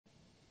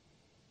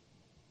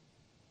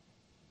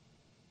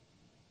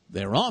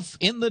They're off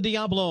in the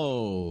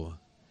Diablo.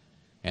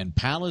 And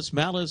Palace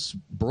Malice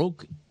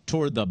broke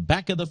toward the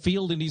back of the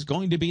field, and he's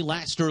going to be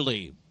last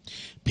early.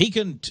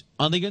 Piquant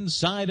on the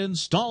inside, and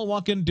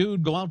Stallwalkin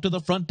Dude go out to the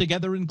front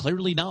together, and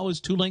clearly now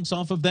is 2 lengths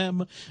off of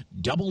them.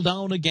 Double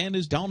Down again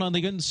is down on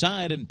the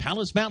inside, and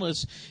Palace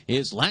Malice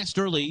is last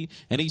early,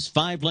 and he's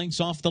 5 lengths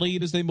off the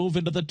lead as they move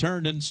into the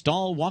turn, and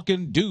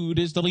Stallwalkin Dude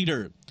is the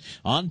leader.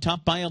 On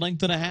top by 1.5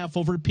 lengths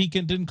over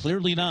Piquant, and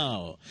clearly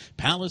now.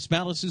 Palace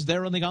Malice is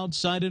there on the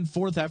outside in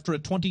 4th after a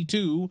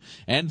 22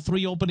 and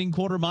 3 opening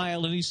quarter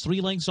mile, and he's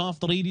 3 lengths off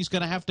the lead. He's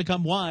going to have to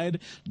come wide.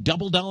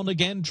 Double Down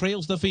again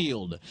trails the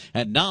field,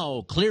 and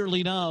now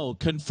clearly now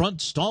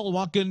confronts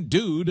Stallwalkin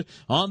Dude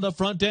on the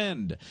front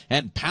end,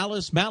 and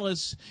Palace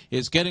Malice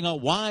is getting a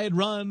wide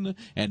run,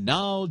 and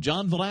now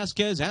John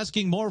Velasquez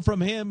asking more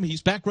from him.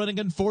 He's back running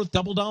in 4th.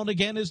 Double Down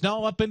again is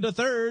now up into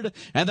 3rd,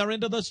 and they're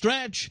into the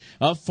stretch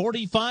of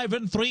 45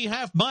 and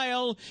 3/2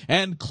 mile,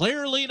 and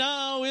clearly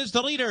now is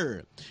the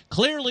leader.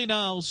 Clearly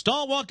now,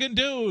 Stallwalkin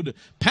Dude.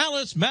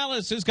 Palace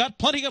Malice has got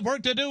plenty of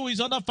work to do. He's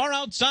on the far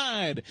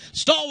outside.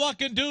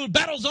 Stallwalkin Dude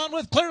battles on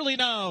with clearly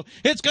now.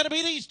 It's going to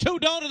be these two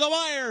down to the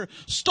wire.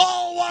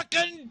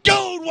 Stallwalkin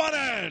Dude won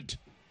it.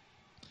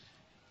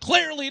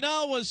 Clearly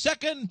now was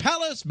second.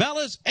 Palace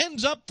Malice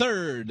ends up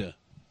 3rd.